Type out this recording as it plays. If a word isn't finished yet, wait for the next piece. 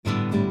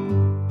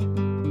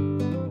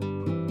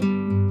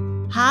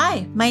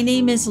My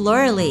name is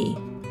Laura Lee,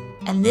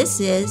 and this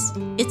is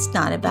It's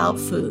Not About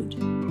Food.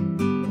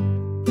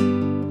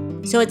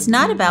 So it's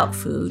not about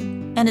food,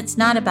 and it's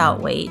not about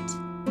weight.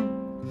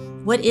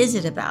 What is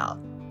it about?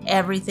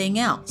 Everything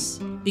else,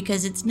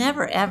 because it's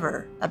never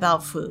ever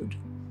about food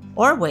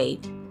or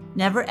weight.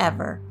 Never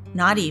ever,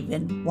 not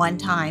even one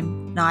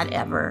time, not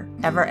ever,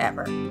 ever,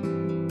 ever.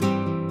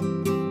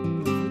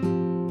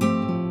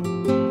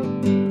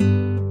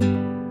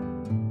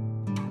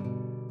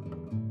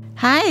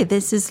 Hi,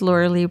 this is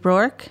Laura Lee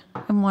Rourke.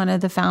 I'm one of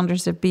the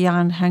founders of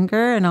Beyond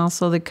Hunger and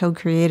also the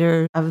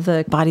co-creator of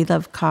the Body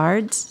Love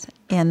Cards.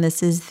 And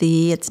this is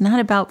the It's Not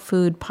About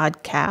Food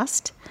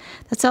podcast.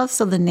 That's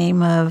also the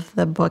name of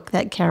the book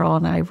that Carol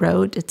and I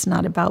wrote, It's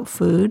Not About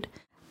Food.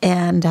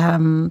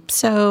 And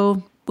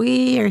so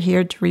we are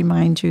here to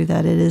remind you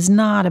that it is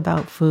not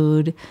about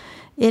food.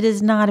 It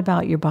is not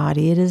about your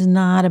body. It is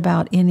not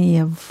about any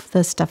of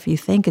the stuff you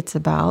think it's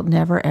about.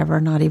 Never, ever,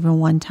 not even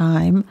one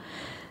time.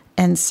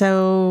 And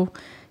so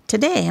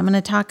today I'm going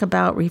to talk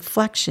about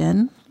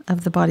reflection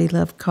of the Body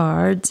Love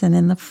Cards. And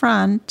in the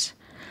front,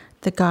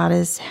 the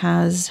goddess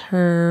has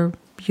her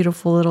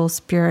beautiful little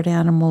spirit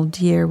animal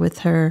deer with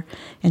her,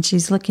 and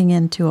she's looking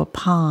into a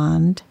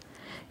pond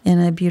in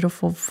a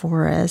beautiful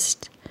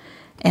forest,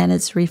 and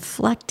it's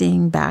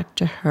reflecting back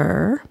to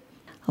her.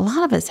 A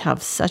lot of us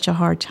have such a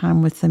hard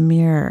time with the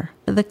mirror.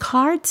 The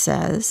card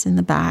says in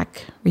the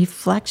back,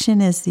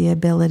 reflection is the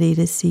ability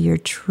to see your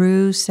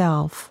true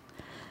self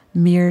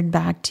mirrored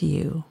back to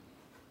you.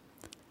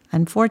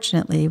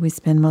 Unfortunately, we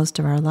spend most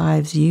of our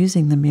lives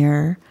using the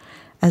mirror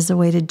as a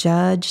way to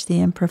judge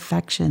the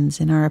imperfections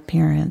in our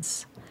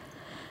appearance,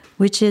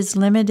 which is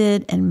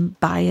limited and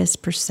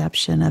biased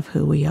perception of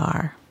who we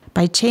are.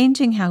 By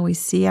changing how we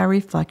see our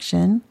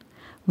reflection,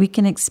 we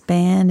can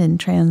expand and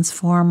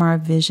transform our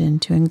vision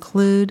to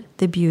include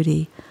the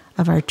beauty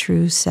of our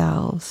true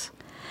selves.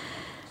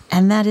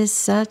 And that is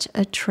such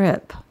a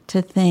trip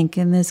to think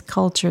in this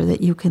culture that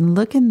you can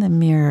look in the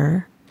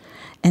mirror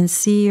and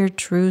see your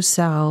true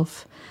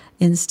self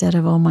instead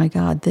of, oh my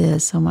God,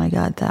 this, oh my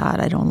God, that,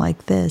 I don't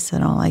like this, I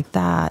don't like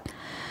that.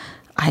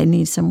 I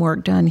need some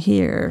work done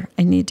here.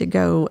 I need to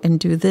go and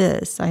do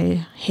this.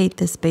 I hate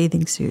this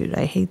bathing suit.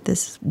 I hate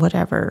this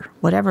whatever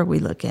we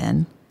look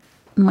in.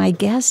 My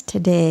guest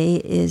today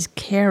is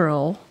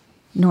Carol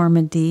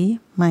Normandy,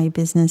 my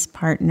business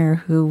partner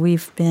who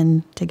we've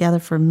been together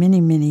for many,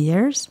 many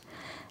years.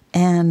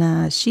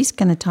 And she's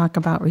going to talk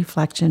about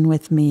reflection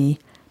with me.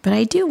 But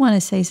I do want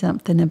to say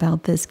something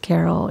about this,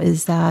 Carol,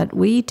 is that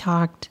we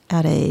talked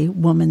at a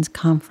women's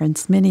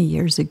conference many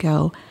years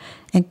ago,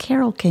 and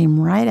Carol came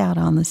right out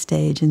on the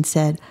stage and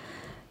said,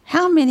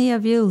 how many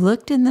of you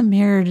looked in the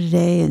mirror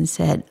today and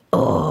said,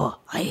 oh,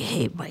 I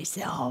hate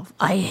myself.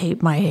 I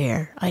hate my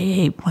hair. I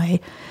hate my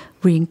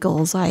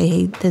wrinkles. I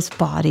hate this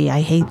body.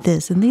 I hate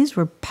this. And these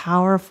were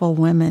powerful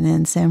women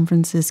in San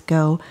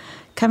Francisco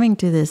coming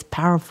to this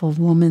powerful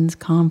women's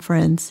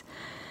conference.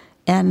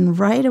 And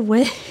right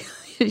away,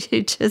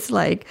 she just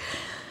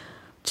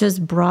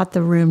brought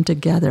the room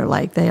together.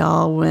 Like they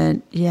all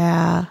went,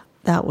 yeah,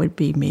 that would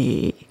be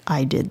me.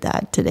 I did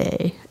that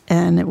today.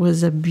 And it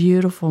was a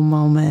beautiful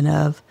moment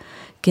of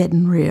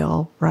getting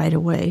real right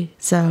away.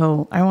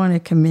 So I want to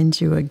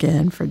commend you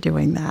again for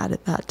doing that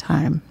at that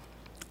time.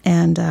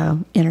 And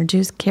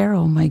introduce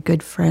Carol, my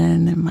good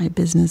friend and my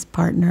business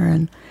partner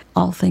and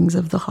all things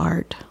of the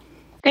heart.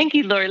 Thank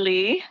you, Laura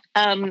Lee.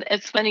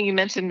 It's funny you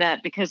mentioned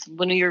that because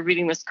when you were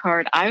reading this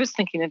card, I was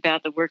thinking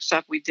about the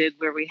workshop we did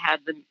where we had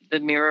the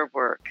mirror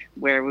work,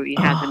 where we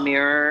had the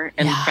mirror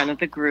in front of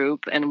the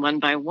group, and one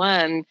by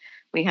one,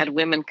 we had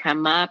women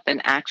come up and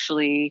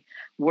actually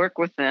work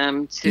with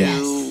them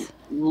to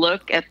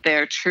look at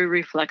their true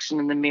reflection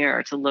in the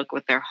mirror, to look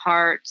with their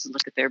heart, to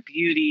look at their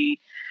beauty,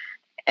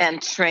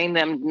 and train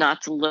them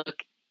not to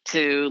look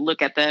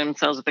at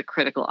themselves with a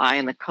critical eye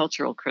and the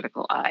cultural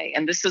critical eye.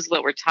 And this is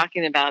what we're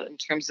talking about in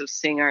terms of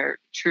seeing our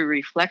true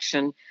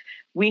reflection.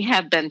 We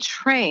have been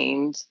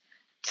trained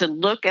to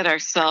look at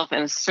ourselves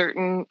in a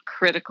certain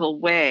critical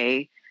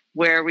way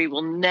where we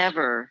will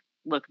never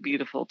look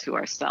beautiful to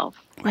ourselves.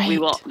 Right.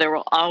 There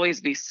will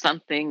always be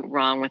something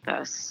wrong with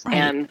us. Right.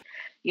 And,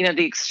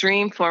 the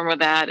extreme form of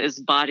that is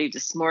body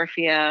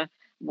dysmorphia,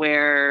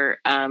 where,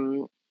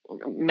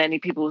 many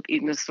people with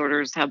eating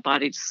disorders have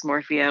body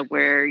dysmorphia,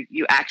 where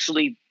you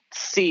actually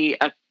see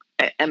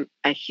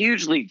a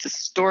hugely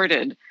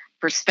distorted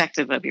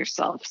perspective of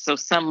yourself. So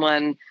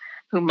someone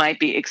who might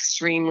be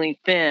extremely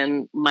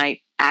thin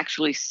might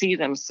actually see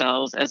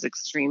themselves as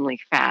extremely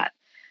fat.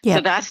 Yep.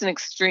 So that's an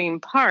extreme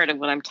part of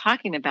what I'm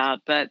talking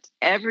about. But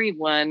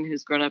everyone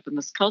who's grown up in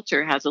this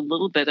culture has a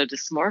little bit of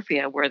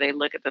dysmorphia where they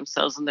look at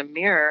themselves in the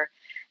mirror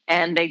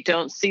and they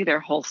don't see their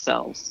whole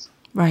selves.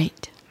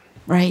 Right.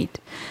 Right.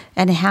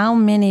 And how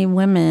many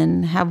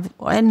women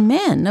and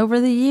men over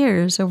the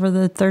years, over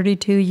the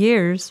 32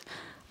 years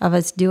of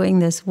us doing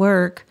this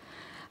work,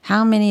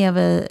 how many of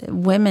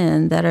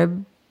women that are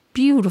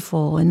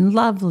beautiful and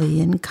lovely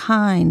and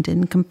kind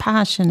and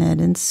compassionate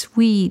and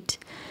sweet,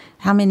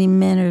 how many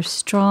men are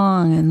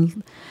strong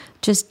and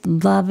just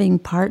loving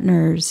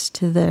partners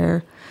to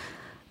their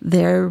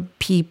their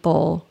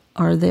people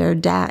or their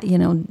dad,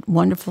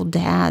 wonderful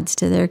dads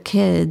to their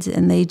kids,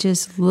 and they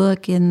just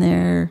look in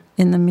the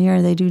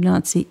mirror. They do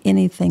not see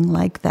anything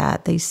like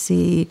that. They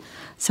see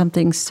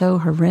something so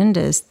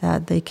horrendous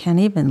that they can't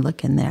even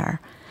look in there.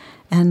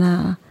 And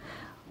I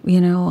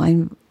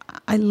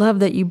love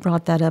that you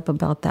brought that up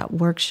about that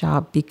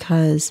workshop,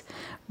 because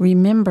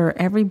remember,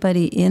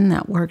 everybody in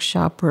that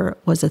workshop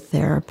was a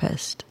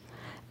therapist,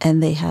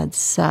 and they had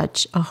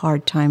such a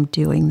hard time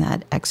doing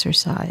that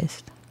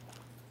exercise.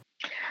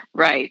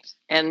 Right.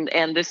 And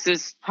this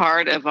is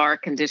part of our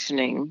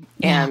conditioning.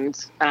 Yeah.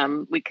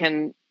 And we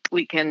can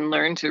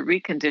learn to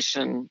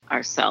recondition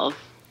ourselves.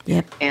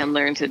 Yep. And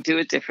learn to do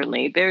it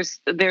differently. There's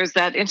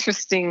that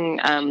interesting,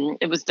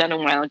 it was done a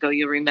while ago.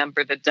 You'll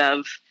remember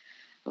the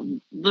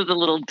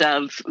little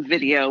dove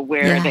video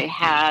where they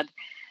had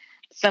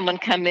someone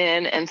come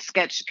in and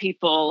sketch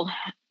people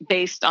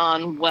based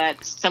on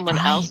what someone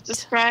else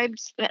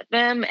described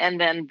them,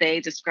 and then they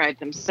described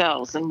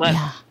themselves. And what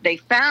they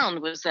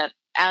found was that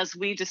as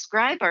we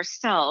describe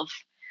ourselves,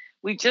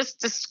 we just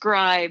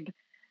describe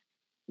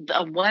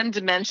a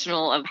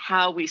one-dimensional of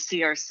how we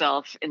see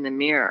ourselves in the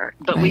mirror,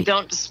 but we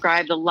don't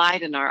describe the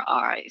light in our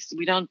eyes.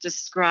 We don't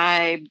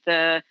describe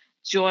the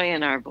joy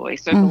in our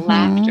voice or the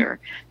laughter.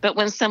 But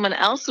when someone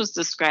else was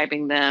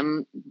describing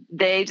them,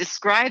 they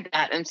described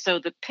that. And so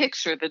the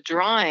picture, the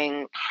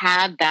drawing,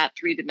 had that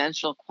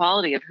three-dimensional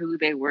quality of who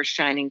they were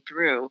shining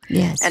through.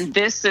 Yes. And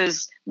this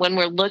is when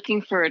we're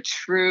looking for a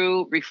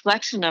true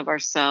reflection of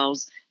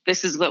ourselves,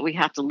 this is what we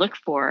have to look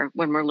for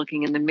when we're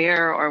looking in the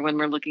mirror or when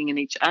we're looking in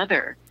each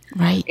other.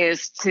 Right.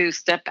 Is to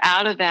step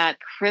out of that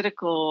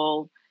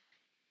critical,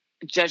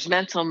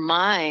 judgmental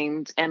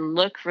mind and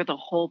look for the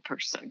whole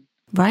person.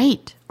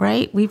 Right.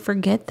 We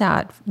forget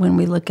that when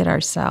we look at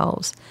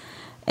ourselves.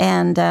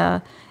 And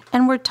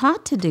we're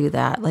taught to do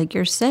that. Like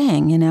you're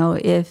saying,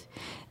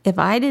 if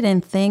I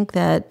didn't think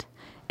that,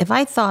 if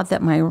I thought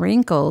that my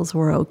wrinkles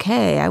were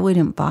okay, I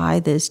wouldn't buy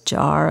this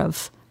jar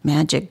of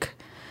magic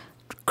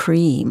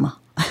cream.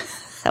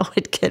 I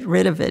would get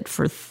rid of it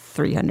for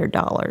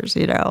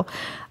 $300,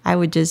 I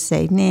would just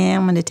say, nah,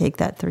 I'm going to take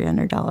that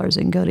 $300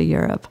 and go to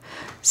Europe.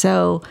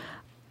 So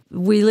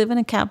we live in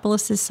a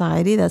capitalist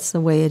society. That's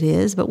the way it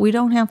is. But we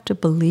don't have to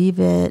believe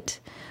it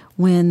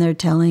when they're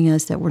telling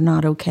us that we're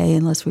not okay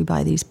unless we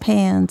buy these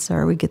pants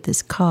or we get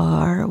this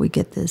car or we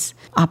get this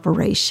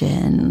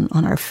operation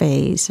on our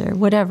face or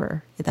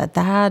whatever.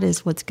 That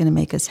is what's going to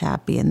make us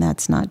happy, and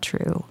that's not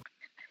true.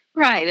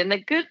 Right. And the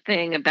good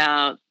thing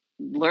about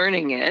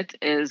learning it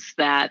is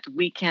that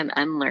we can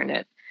unlearn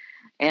it.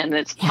 And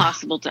it's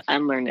possible to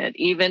unlearn it,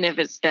 even if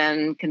it's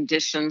been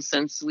conditioned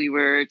since we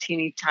were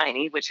teeny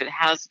tiny, which it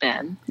has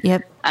been.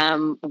 Yep.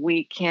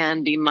 We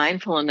can be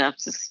mindful enough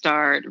to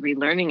start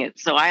relearning it.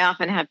 So I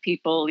often have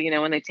people,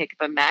 when they take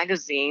up a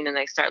magazine and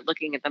they start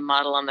looking at the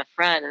model on the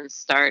front and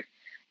start,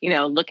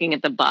 looking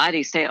at the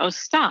body, say, oh,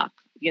 stop.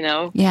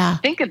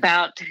 Think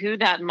about who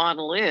that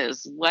model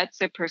is. What's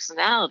their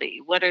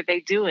personality? What are they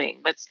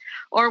doing?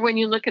 Or when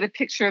you look at a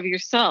picture of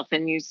yourself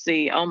and you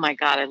see, oh my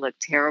God, I look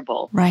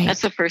terrible. Right.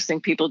 That's the first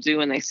thing people do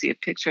when they see a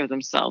picture of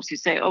themselves. You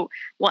say, oh,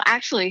 well,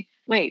 actually,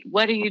 wait,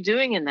 what are you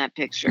doing in that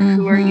picture?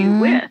 Who are you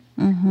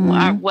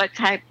with? What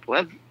type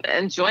of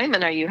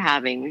enjoyment are you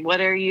having?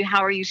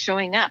 How are you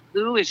showing up?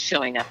 Who is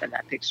showing up in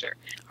that picture?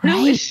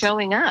 Who is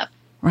showing up?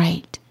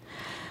 Right.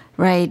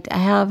 I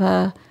have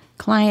a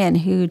client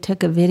who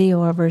took a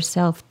video of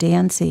herself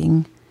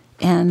dancing,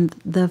 and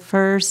the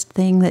first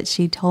thing that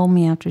she told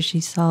me after she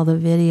saw the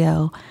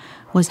video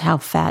was how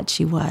fat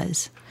she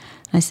was.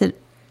 And I said,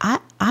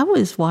 I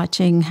was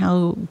watching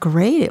how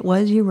great it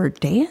was you were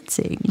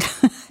dancing.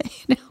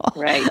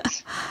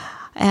 Right.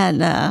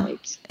 And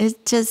it's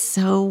just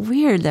so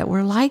weird that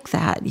we're like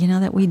that,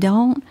 that we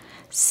don't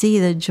see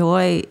the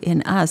joy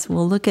in us.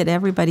 We'll look at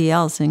everybody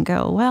else and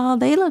go, well,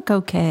 they look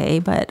okay,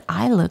 but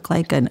I look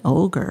like an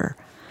ogre.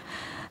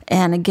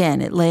 And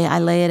again, I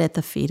lay it at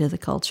the feet of the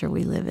culture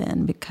we live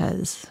in,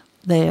 because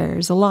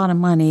there's a lot of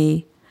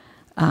money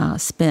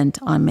spent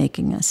on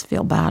making us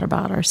feel bad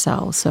about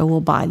ourselves. So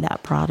we'll buy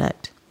that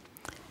product.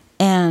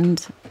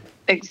 And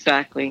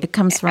exactly, it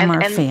comes from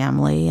our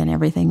family and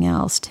everything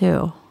else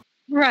too.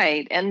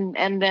 Right.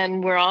 And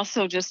then we're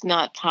also just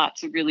not taught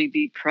to really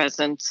be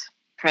present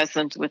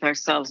with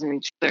ourselves and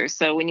each other.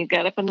 So when you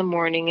get up in the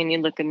morning and you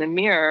look in the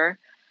mirror,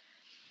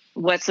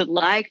 what's it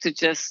like to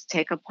just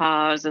take a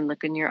pause and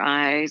look in your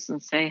eyes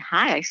and say,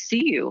 hi, I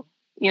see you.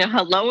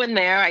 Hello in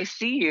there. I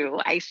see you.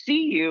 I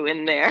see you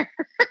in there.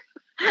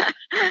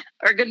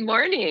 Or good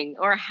morning.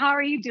 Or how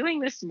are you doing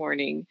this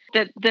morning?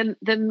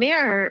 The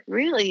mirror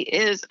really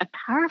is a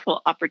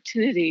powerful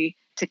opportunity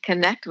to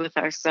connect with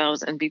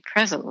ourselves and be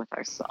present with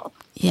ourselves.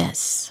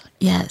 Yes.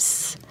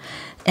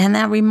 And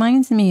that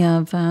reminds me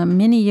of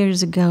many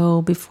years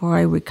ago, before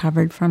I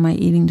recovered from my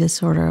eating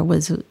disorder, I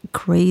was a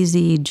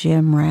crazy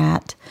gym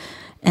rat.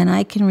 And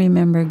I can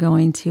remember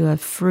going to a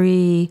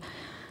free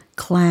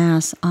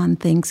class on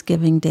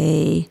Thanksgiving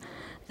Day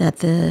that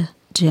the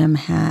gym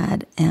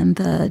had. And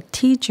the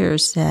teacher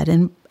said,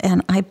 and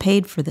and I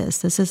paid for this.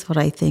 This is what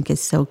I think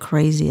is so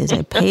crazy is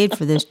I paid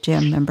for this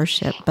gym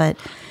membership. But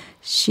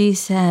she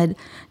said,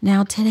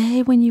 now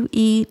today when you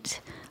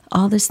eat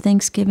all this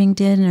Thanksgiving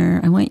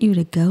dinner, I want you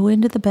to go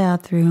into the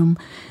bathroom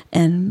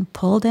and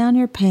pull down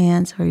your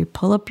pants or you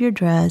pull up your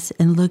dress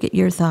and look at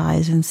your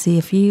thighs and see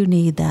if you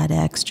need that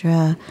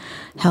extra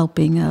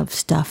helping of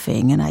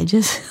stuffing. And I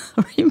just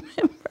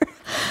remember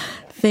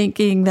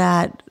thinking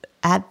that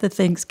at the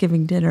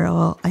Thanksgiving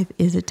dinner,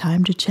 is it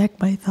time to check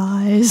my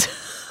thighs?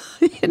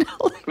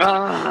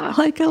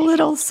 Like a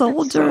little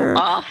soldier.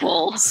 So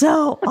awful.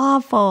 So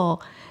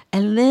awful.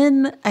 And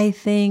then I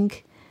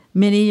think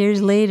many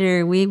years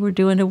later, we were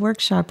doing a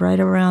workshop right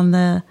around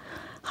the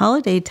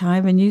holiday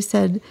time, and you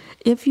said,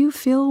 if you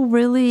feel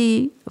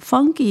really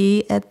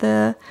funky at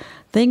the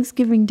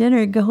Thanksgiving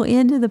dinner, go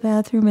into the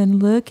bathroom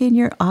and look in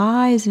your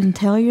eyes and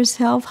tell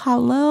yourself,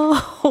 hello,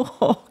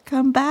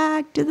 come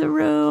back to the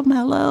room,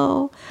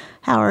 hello,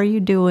 how are you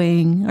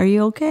doing? Are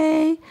you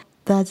okay?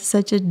 That's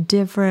such a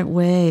different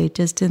way,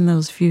 just in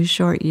those few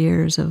short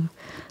years of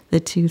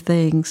the two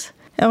things.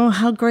 Oh,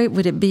 how great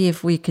would it be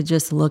if we could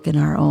just look in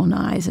our own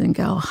eyes and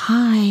go,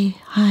 hi,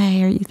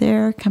 are you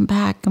there? Come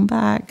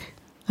back.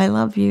 I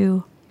love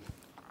you.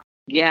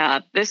 Yeah,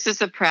 this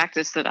is a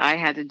practice that I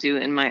had to do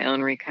in my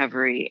own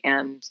recovery.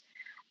 And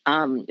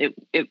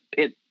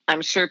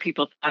I'm sure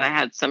people thought I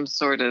had some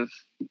sort of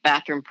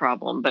bathroom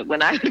problem, but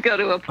when I would go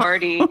to a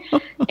party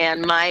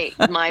and my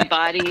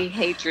body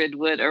hatred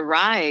would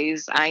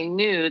arise, I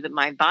knew that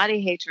my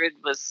body hatred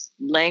was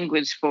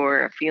language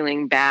for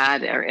feeling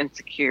bad or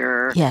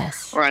insecure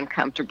or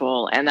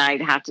uncomfortable. And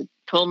I'd have to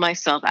pull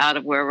myself out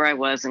of wherever I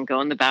was and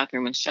go in the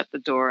bathroom and shut the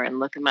door and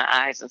look in my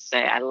eyes and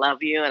say, I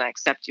love you and I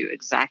accept you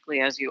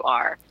exactly as you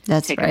are.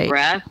 That's right. Take a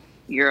breath.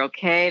 You're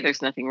okay.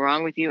 There's nothing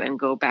wrong with you, and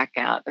go back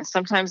out. And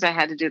sometimes I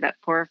had to do that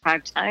 4 or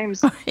 5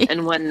 times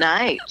in one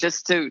night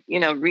just to,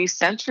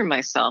 recenter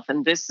myself.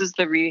 And this is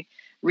the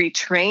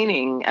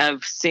retraining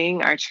of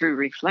seeing our true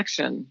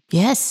reflection.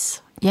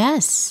 Yes.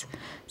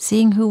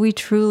 Seeing who we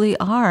truly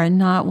are and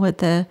not what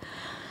the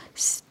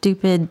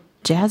stupid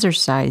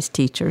jazzercise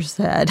teacher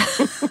said.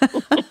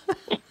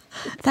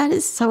 That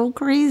is so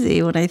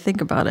crazy when I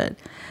think about it.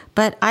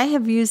 But I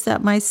have used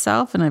that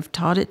myself, and I've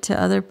taught it to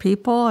other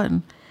people.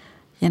 And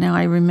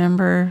I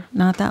remember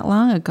not that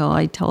long ago,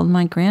 I told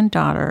my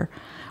granddaughter,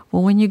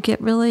 well, when you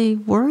get really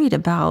worried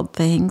about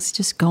things,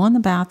 just go in the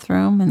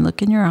bathroom and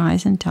look in your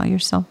eyes and tell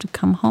yourself to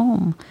come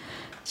home.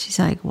 She's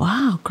like,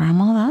 wow,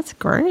 Grandma, that's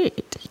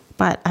great.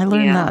 But I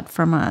learned that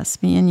from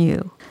us, me and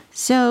you.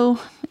 So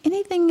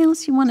anything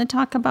else you want to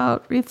talk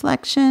about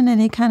reflection?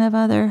 Any kind of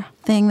other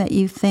thing that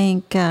you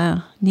think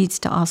needs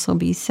to also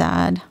be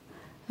said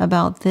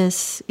about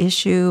this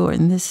issue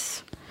and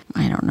this,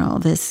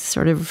 this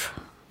sort of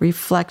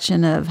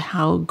reflection of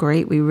how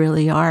great we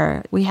really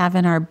are? We have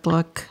in our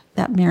book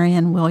that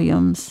Marianne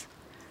Williams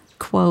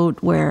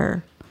quote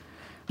where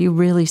you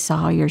really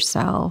saw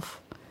yourself,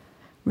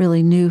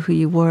 really knew who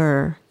you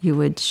were, you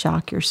would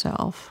shock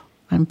yourself.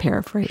 I'm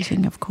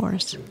paraphrasing, of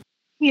course.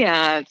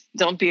 Yeah,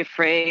 don't be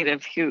afraid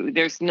of who.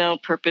 There's no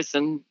purpose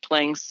in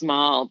playing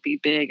small. Be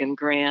big and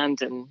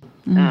grand, and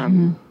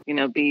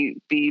be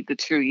the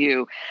true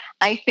you.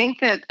 I think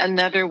that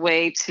another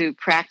way to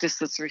practice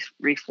this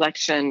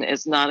reflection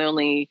is not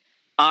only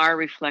our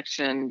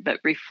reflection, but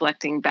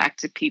reflecting back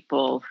to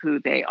people who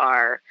they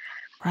are.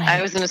 Right.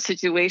 I was in a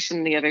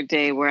situation the other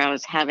day where I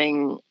was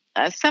having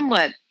a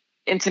somewhat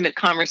intimate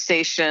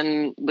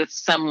conversation with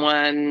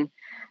someone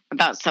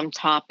about some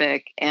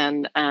topic,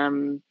 and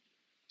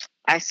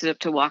I stood up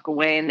to walk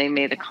away, and they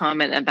made a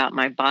comment about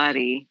my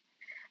body.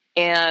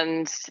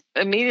 And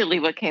immediately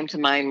what came to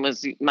mind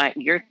was what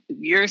you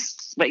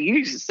used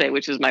to say,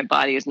 which is my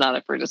body is not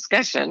up for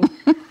discussion.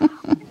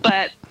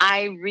 But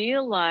I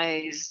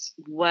realized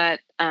what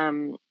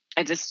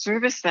a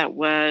disservice that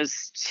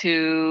was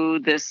to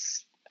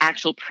this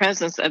actual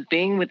presence of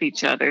being with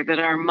each other, that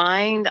our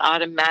mind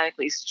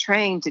automatically is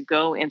trained to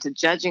go into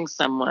judging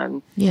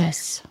someone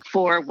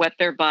for what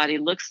their body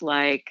looks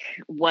like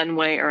one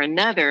way or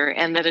another,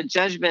 and that a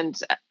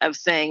judgment of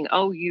saying,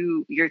 oh,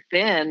 you're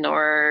thin,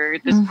 or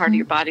this part of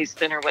your body's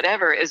thin, or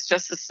whatever, is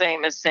just the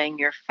same as saying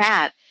you're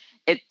fat.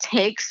 It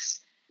takes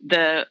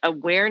the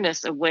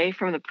awareness away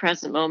from the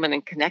present moment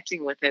and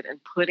connecting with it and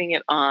putting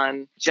it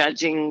on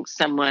judging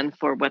someone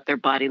for what their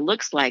body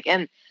looks like.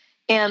 And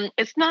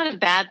it's not a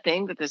bad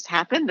thing that this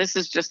happened. This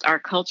is just our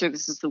culture.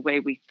 This is the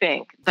way we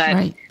think.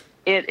 But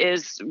it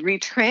is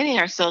retraining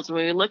ourselves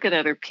when we look at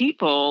other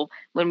people,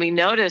 when we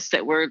notice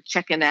that we're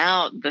checking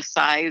out the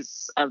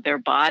size of their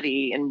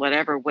body in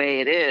whatever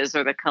way it is,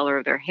 or the color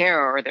of their hair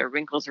or their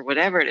wrinkles or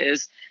whatever it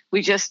is,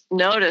 we just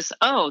notice,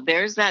 oh,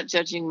 there's that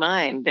judging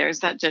mind. There's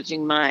that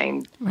judging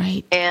mind.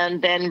 Right.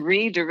 And then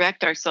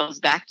redirect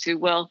ourselves back to,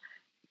 well,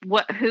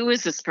 who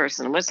is this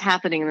person? What's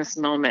happening in this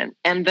moment?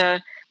 And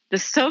the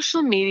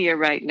social media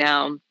right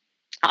now,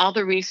 all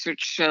the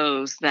research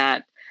shows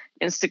that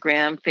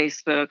Instagram,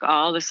 Facebook,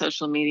 all the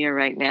social media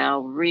right now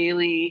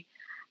really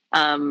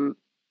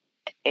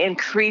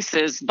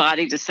increases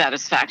body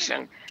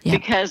dissatisfaction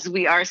because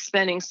we are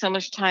spending so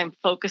much time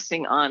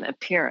focusing on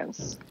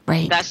appearance.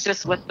 Right. That's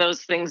just what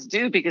those things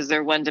do because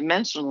they're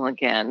one-dimensional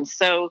again.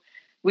 So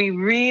we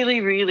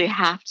really, really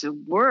have to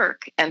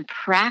work and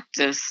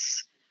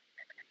practice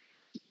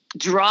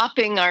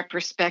dropping our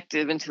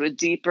perspective into a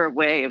deeper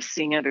way of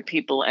seeing other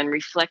people and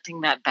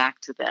reflecting that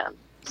back to them.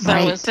 So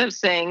instead of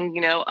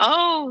saying,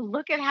 oh,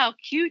 look at how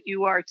cute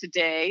you are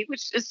today,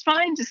 which is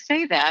fine to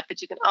say that,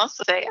 but you can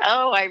also say,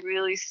 oh, I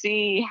really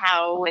see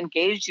how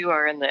engaged you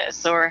are in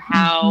this, or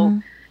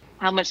how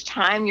much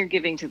time you're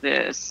giving to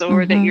this,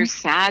 or that you're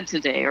sad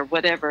today, or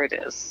whatever it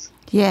is.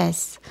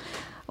 Yes.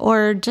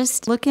 Or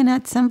just looking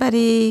at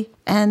somebody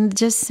and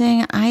just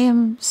saying, I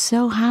am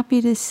so happy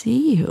to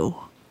see you.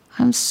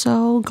 I'm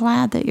so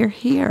glad that you're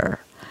here.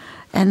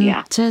 And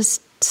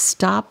just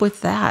stop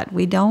with that.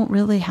 We don't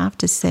really have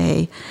to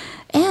say,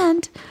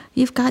 and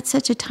you've got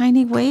such a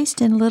tiny waist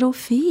and little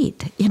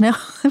feet. We don't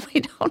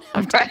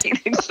have to.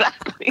 Right,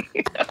 exactly.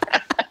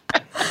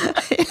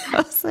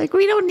 It's like,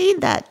 we don't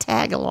need that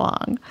tag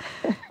along.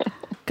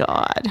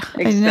 God,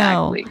 exactly. I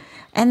know.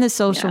 And the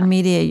social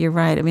media, you're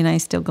right. I mean, I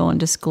still go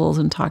into schools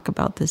and talk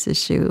about this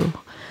issue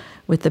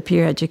with the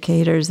peer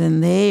educators,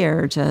 and they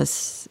are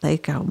just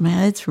like, oh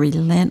man, it's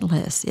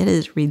relentless. It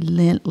is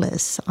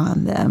relentless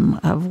on them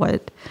of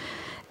what,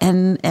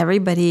 and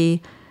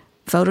everybody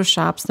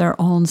photoshops their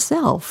own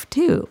self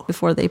too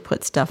before they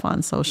put stuff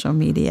on social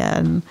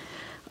media,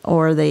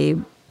 or they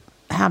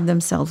have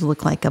themselves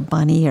look like a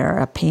bunny or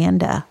a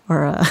panda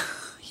or a,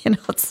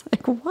 it's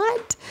like,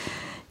 what?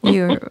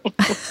 You're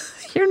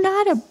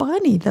not a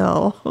bunny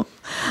though.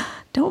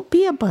 Don't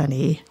be a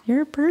bunny.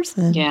 You're a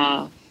person.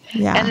 Yeah.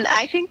 And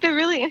I think the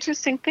really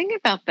interesting thing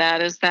about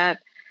that is that,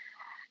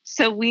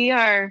 so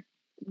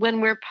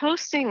when we're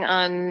posting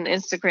on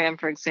Instagram,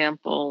 for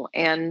example,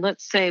 and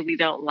let's say we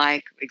don't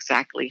like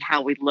exactly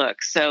how we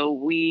look, so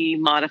we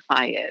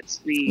modify it.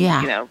 We,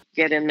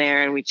 get in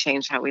there and we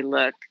change how we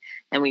look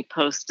and we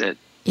post it.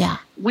 Yeah.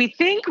 We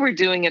think we're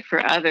doing it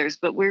for others,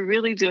 but we're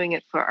really doing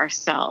it for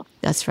ourselves.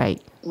 That's right.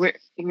 We're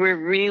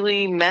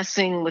really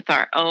messing with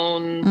our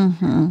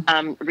own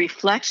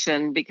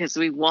reflection because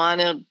we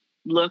want to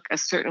look a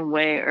certain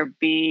way or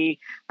be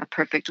a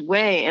perfect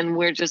way. And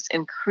we're just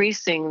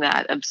increasing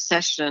that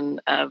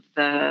obsession of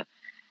the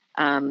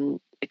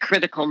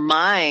critical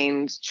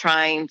mind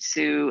trying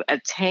to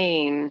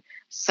attain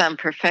some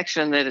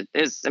perfection that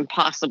is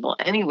impossible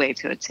anyway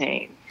to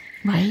attain.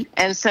 Right.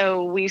 And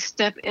so we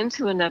step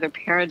into another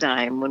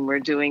paradigm when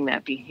we're doing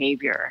that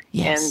behavior.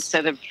 Yes.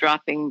 Instead of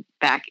dropping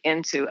back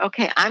into,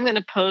 okay, I'm going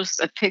to post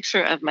a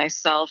picture of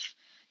myself,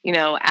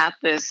 at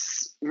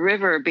this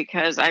river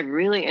because I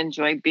really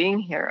enjoy being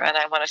here and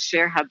I want to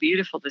share how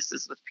beautiful this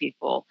is with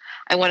people.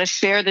 I want to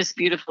share this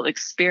beautiful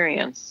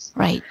experience.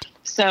 Right.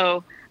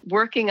 So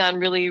working on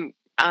really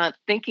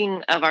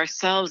thinking of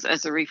ourselves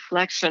as a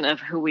reflection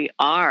of who we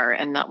are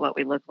and not what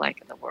we look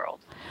like in the world.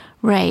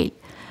 Right.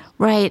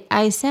 Right.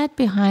 I sat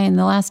behind,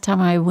 the last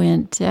time I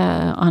went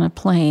on a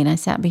plane, I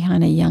sat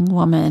behind a young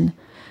woman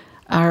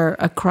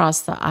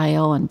across the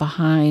aisle and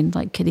behind,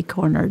 like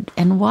kitty-cornered,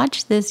 and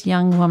watched this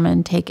young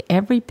woman take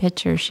every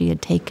picture she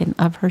had taken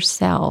of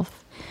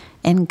herself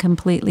and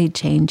completely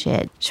change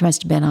it. She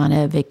must have been on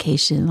a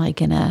vacation,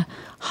 like in a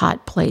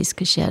hot place,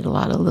 because she had a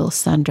lot of little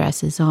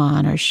sundresses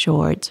on, or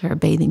shorts, or a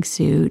bathing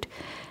suit.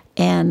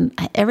 And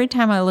every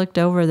time I looked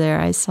over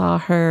there, I saw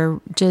her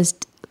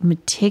just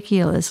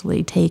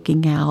meticulously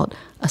taking out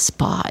a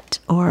spot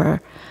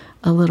or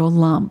a little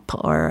lump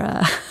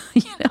or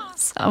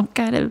some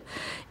kind of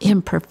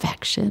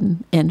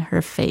imperfection in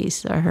her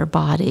face or her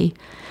body.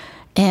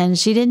 And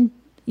she didn't,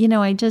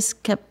 I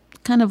just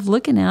kept kind of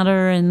looking at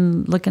her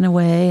and looking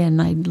away,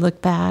 and I'd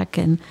look back,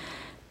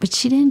 but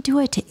she didn't do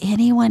it to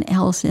anyone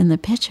else in the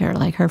picture.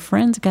 Like, her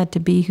friends got to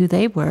be who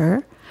they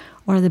were,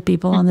 or the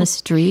people on the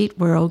street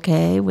were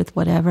okay with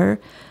whatever.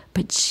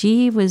 But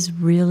she was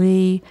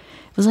really,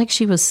 it was like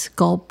she was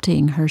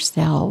sculpting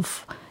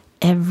herself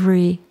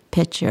every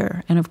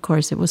picture. And of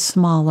course, it was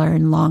smaller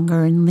and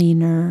longer and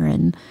leaner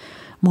and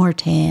more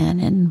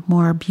tan and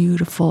more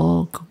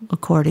beautiful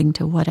according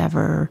to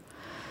whatever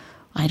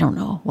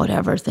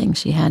thing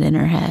she had in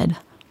her head.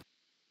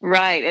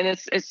 Right. And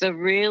it's a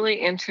really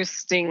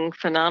interesting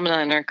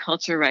phenomenon in our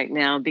culture right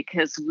now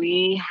because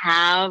we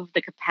have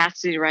the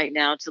capacity right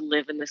now to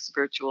live in this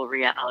virtual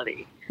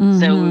reality. Mm-hmm.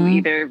 So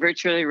either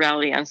virtual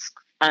reality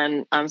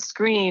on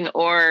screen,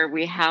 or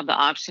we have the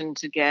option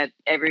to get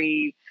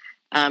every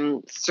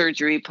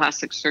surgery,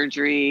 plastic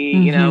surgery,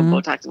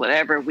 Botox,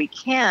 whatever we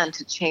can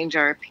to change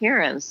our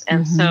appearance.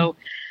 And so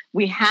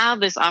we have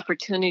this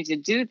opportunity to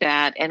do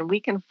that, and we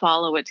can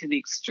follow it to the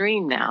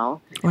extreme now.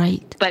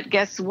 Right. But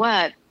guess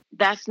what?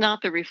 That's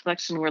not the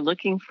reflection we're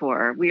looking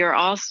for. We are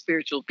all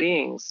spiritual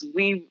beings.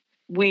 We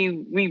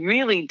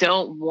really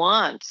don't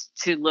want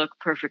to look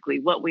perfectly.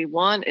 What we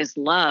want is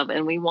love,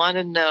 and we want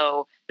to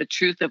know the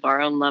truth of our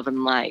own love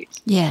and light.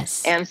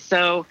 Yes. And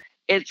so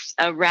it's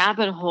a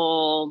rabbit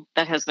hole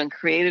that has been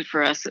created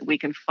for us that we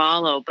can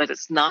follow, but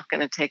it's not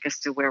going to take us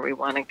to where we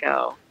want to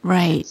go.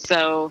 Right.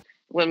 So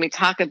when we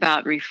talk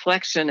about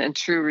reflection and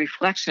true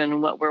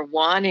reflection, what we're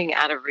wanting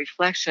out of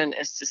reflection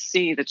is to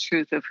see the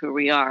truth of who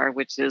we are,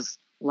 which is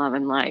love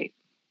and light.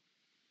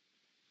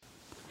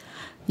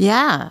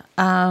 Yeah.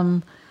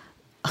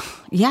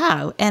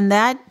 Yeah. And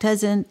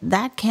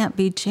that can't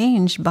be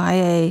changed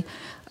by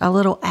a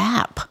little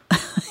app.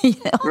 You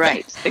know?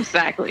 Right.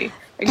 Exactly.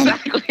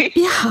 Exactly.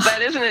 Yeah.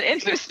 But isn't it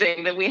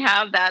interesting that we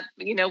have that,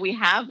 we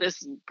have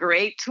this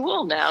great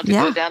tool now to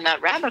go down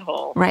that rabbit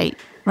hole. Right.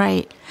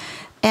 Right.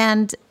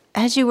 And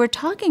as you were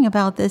talking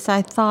about this,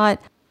 I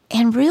thought,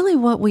 and really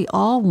what we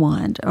all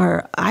want,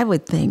 or I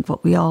would think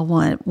what we all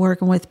want,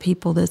 working with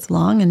people this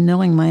long and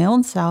knowing my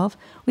own self,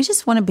 we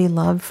just want to be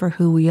loved for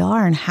who we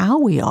are and how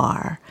we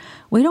are.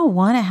 We don't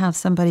want to have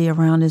somebody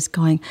around us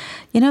going,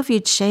 if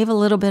you'd shave a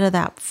little bit of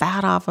that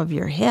fat off of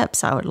your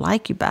hips, I would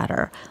like you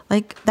better.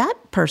 Like, that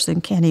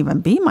person can't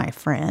even be my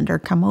friend or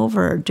come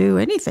over or do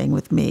anything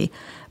with me.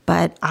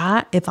 But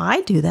if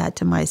I do that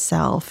to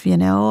myself,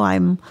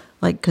 I'm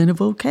like kind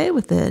of okay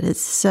with it.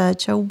 It's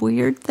such a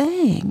weird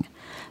thing.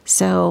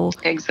 So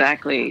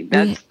exactly.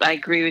 I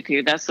agree with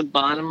you. That's the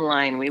bottom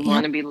line. We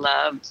want to be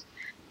loved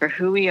for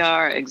who we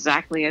are,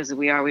 exactly as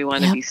we are. We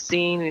want to be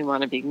seen. We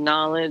want to be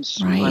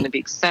acknowledged. Right. We want to be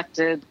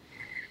accepted.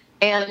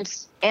 And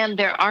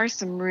there are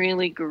some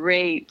really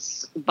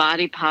great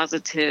body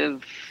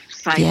positive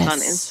sites on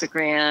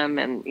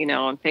Instagram and,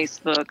 on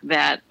Facebook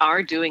that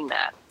are doing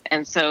that.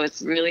 And so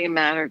it's really a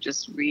matter of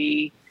just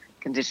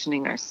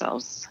reconditioning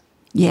ourselves.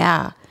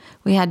 Yeah.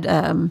 We had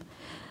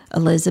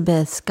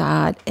Elizabeth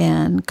Scott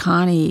and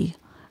Connie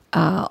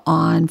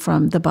on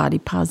from The Body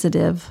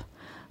Positive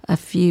a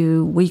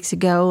few weeks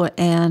ago.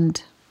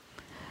 And,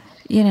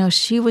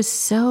 she was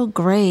so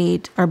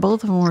great, or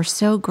both of them were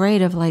so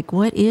great of like,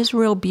 what is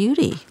real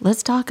beauty?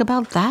 Let's talk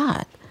about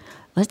that.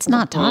 Let's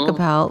not talk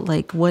about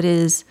like what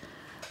is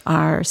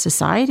our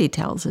society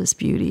tells us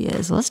beauty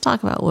is. Let's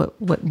talk about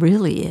what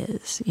really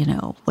is,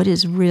 what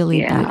is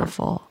really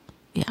beautiful.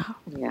 Yeah.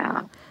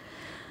 Yeah.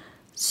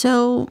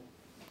 So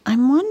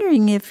I'm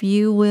wondering if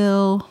you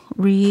will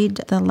read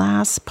the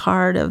last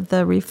part of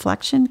the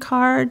reflection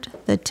card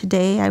that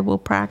today I will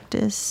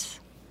practice.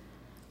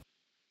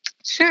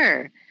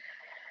 Sure.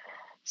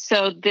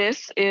 So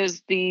this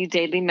is the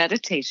daily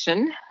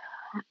meditation.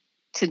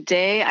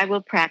 Today I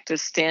will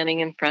practice standing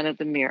in front of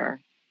the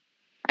mirror.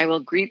 I will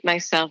greet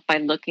myself by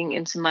looking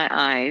into my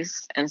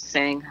eyes and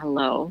saying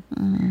hello.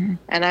 Mm.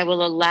 And I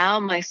will allow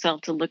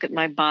myself to look at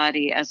my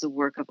body as a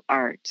work of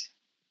art.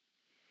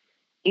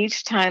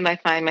 Each time I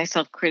find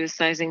myself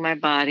criticizing my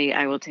body,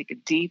 I will take a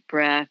deep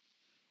breath,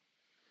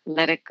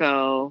 let it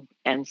go,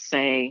 and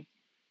say,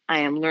 I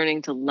am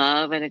learning to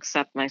love and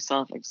accept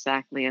myself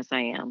exactly as I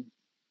am.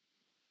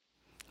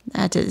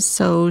 That is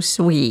so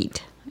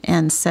sweet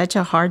and such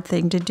a hard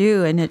thing to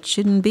do. And it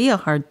shouldn't be a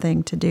hard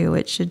thing to do.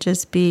 It should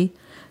just be,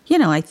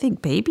 I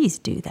think babies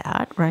do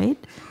that, right?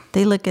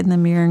 They look in the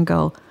mirror and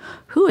go,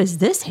 who is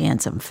this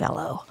handsome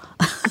fellow?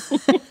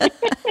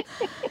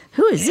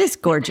 Who is this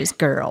gorgeous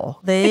girl?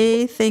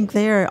 They think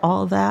they're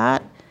all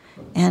that,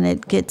 and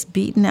it gets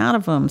beaten out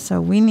of them. So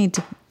we need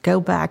to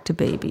go back to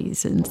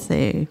babies and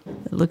say,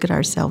 look at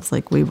ourselves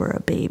like we were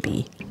a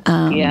baby.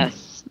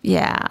 Yes.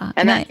 Yeah.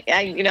 And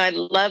I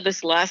love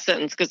this last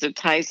sentence because it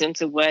ties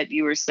into what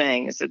you were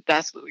saying, is that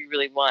that's what we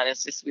really want.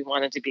 It's just we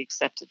wanted to be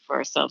accepted for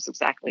ourselves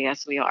exactly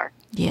as we are.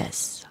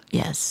 Yes.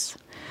 Yes.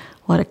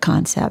 What a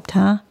concept,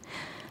 huh?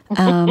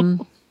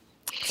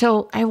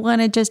 So I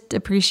want to just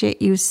appreciate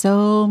you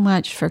so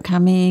much for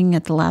coming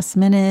at the last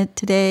minute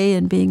today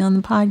and being on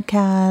the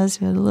podcast.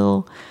 We had a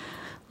little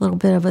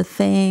bit of a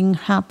thing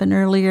happen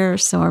earlier,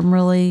 so I'm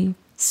really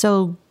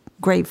so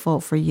grateful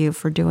for you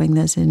for doing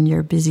this in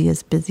your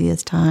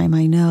busiest time,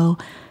 I know.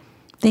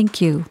 Thank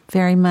you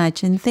very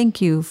much, and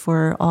thank you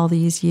for all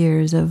these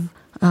years of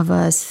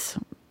us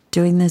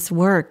doing this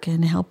work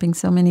and helping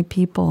so many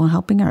people and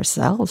helping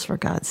ourselves, for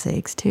God's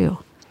sakes, too.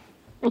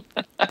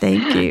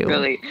 Thank you.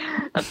 Really.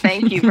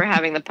 Thank you for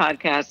having the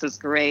podcast. It's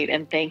great.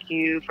 And thank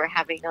you for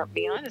having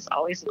me on. It's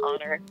always an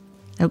honor.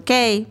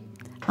 Okay.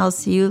 I'll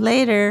see you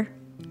later.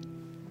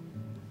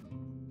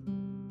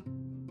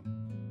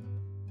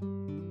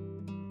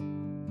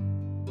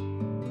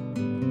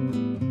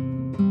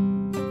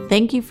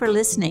 Thank you for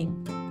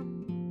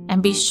listening.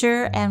 And be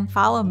sure and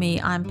follow me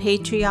on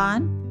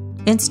Patreon,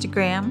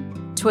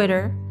 Instagram,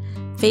 Twitter,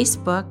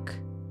 Facebook,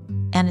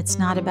 and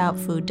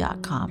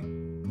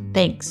itsnotaboutfood.com.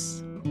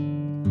 Thanks.